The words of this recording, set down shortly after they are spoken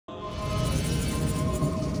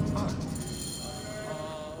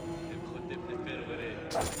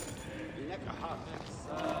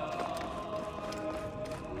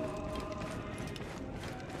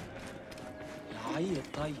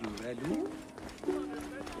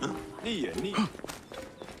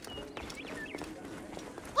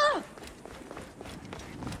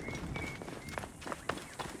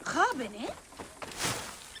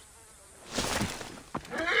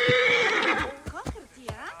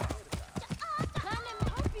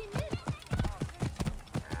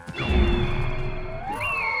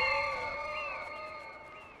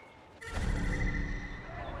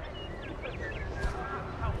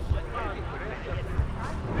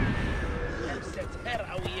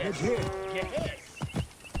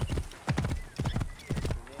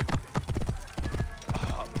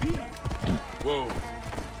Whoa.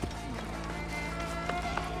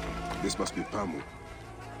 This must be Pamu.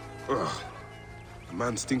 Ugh. The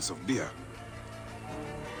man stinks of beer.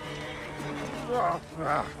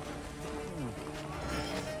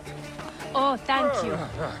 Oh, thank you.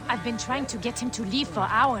 I've been trying to get him to leave for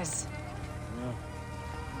hours.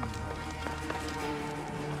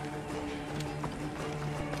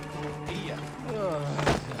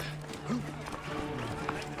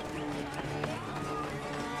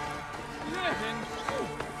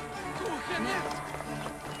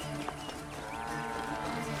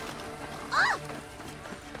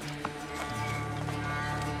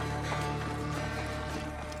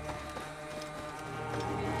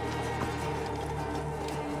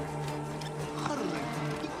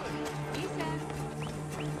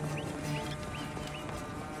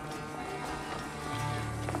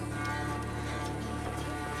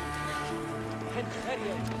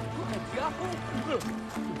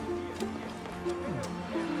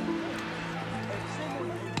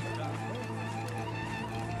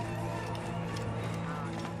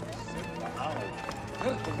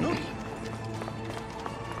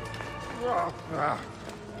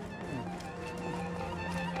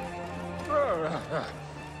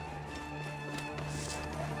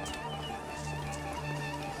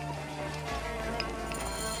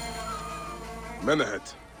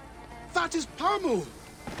 Menahet. That is Pamu!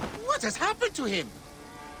 What has happened to him?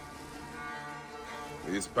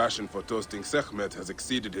 His passion for toasting Sekhmet has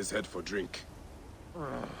exceeded his head for drink.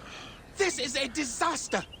 This is a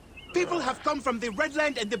disaster! People have come from the Red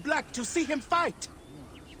Land and the Black to see him fight!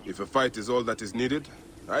 If a fight is all that is needed,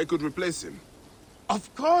 I could replace him.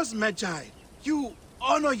 Of course, Magi. You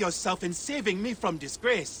honor yourself in saving me from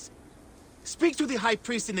disgrace. Speak to the High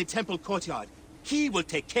Priest in the temple courtyard. He will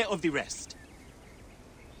take care of the rest.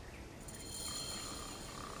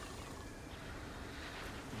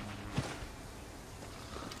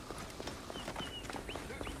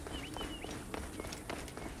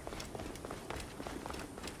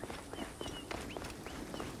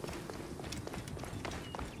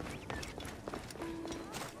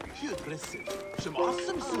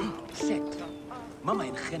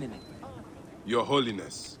 Your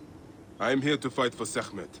Holiness, I am here to fight for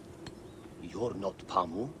Sekhmet. You're not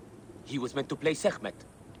Pamu. He was meant to play Sekhmet.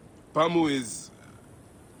 Pamu is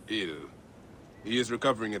ill. He is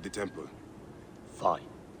recovering at the temple. Fine.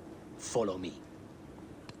 Follow me.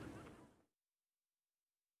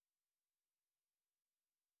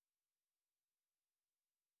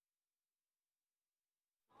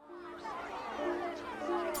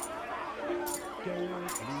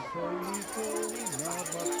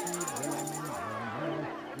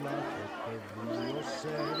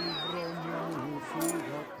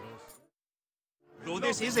 Though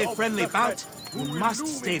this is a friendly bout, you must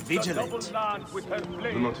stay vigilant.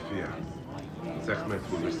 Do not fear.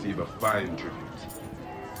 Sekhmet will receive a fine tribute.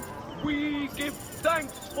 We give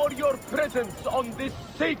thanks for your presence on this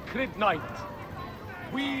sacred night.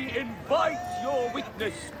 We invite your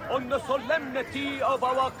witness on the solemnity of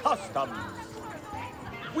our customs.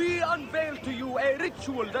 We unveil to you a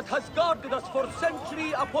ritual that has guarded us for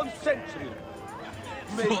century upon century.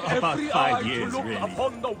 Make every eye to look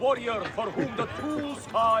upon the warrior for whom the two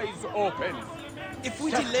skies open. If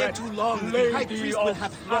we delay too long, the High Priest will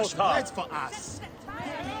have harsh words for us.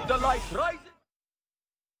 The light rises.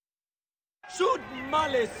 Should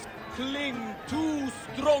malice cling too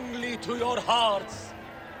strongly to your hearts,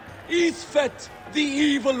 Isfet, the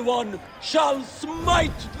evil one, shall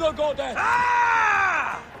smite the goddess.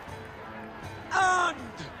 And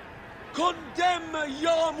condemn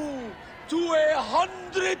Yamu to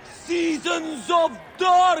 100 seasons of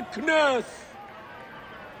darkness.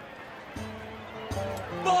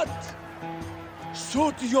 But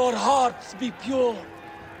should your hearts be pure,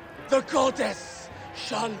 the goddess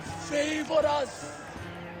shall favor us,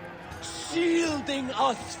 shielding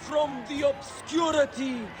us from the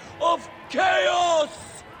obscurity of chaos.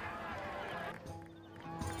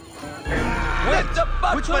 Wait, Let the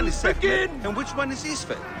battle which one is begin! Sekhmet and which one is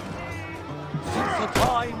Isfet? since a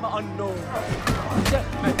time unknown,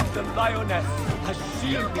 Sekhmet the lioness has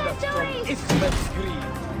shielded us from Isfet's greed.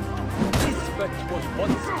 Isfet was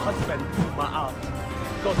once husband to Ma'at,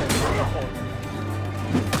 goddess of the home.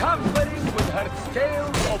 Tampering with her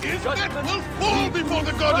scales of judgment will fall before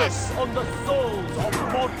the goddess! On the souls of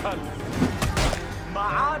mortals.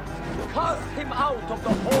 Ma'at cast him out of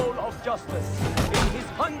the hall of justice. In his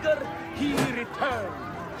hunger, he returned.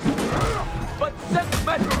 But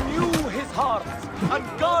Sekhmet knew his heart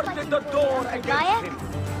and guarded the door against him.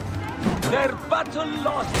 Their battle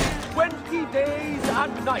lasted 20 days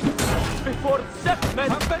and nights before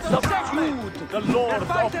Sekhmet subdued the Lord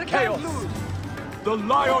of Chaos. The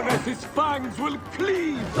lioness's fangs will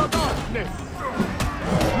cleave the darkness.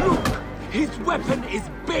 Look, his weapon is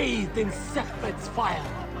bathed in Sekhmet's fire.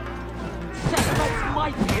 Sekhmet's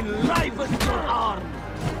might enlivens your arm.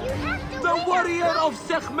 The warrior of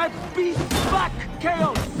Sekhmet beats back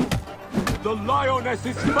chaos. The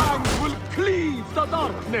lioness's fangs will cleave the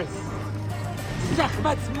darkness.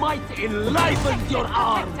 Sekhmet's might enlivens your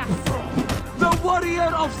arm. The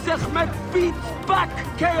warrior of Sekhmet beats back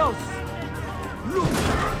chaos. Look,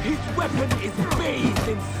 his weapon is bathed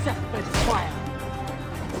in Sekhmet's fire.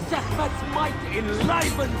 Sekhmet's might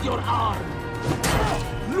enlivens your arm.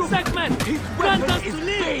 Look, Sekhmet, his weapon is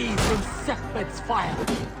bathed in Sekhmet's fire.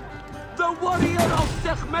 The warrior of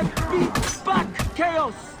Sekhmet beats back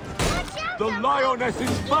chaos. The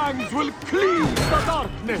lioness's fangs will cleave the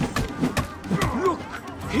darkness. Look,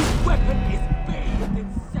 his weapon is bathed in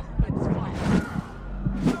Sekhmet's fire.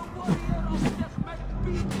 The warrior of Sekhmet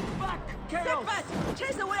beats back chaos. Sekhmet,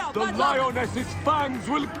 chase away our The lioness's fangs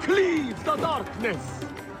will cleave the darkness.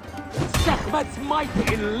 Sekhmet's might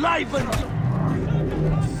enlivens.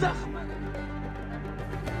 Sekhmet.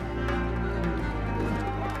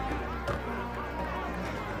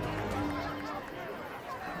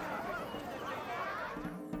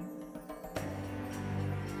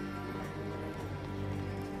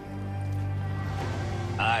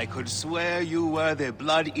 I could swear you were the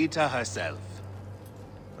Blood Eater herself.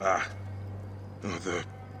 Ah. Oh, the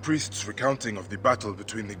priest's recounting of the battle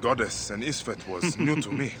between the goddess and Isfet was new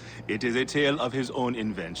to me. It is a tale of his own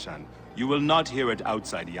invention. You will not hear it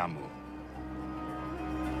outside Yamu.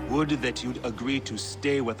 Would that you'd agree to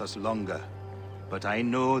stay with us longer. But I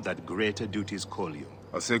know that greater duties call you.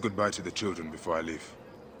 I'll say goodbye to the children before I leave.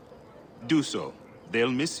 Do so.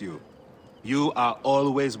 They'll miss you. You are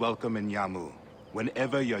always welcome in Yamu,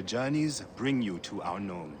 whenever your journeys bring you to our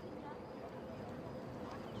gnome.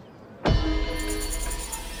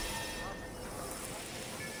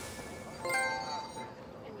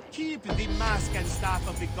 Keep the mask and staff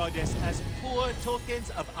of the goddess as poor tokens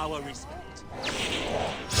of our respect.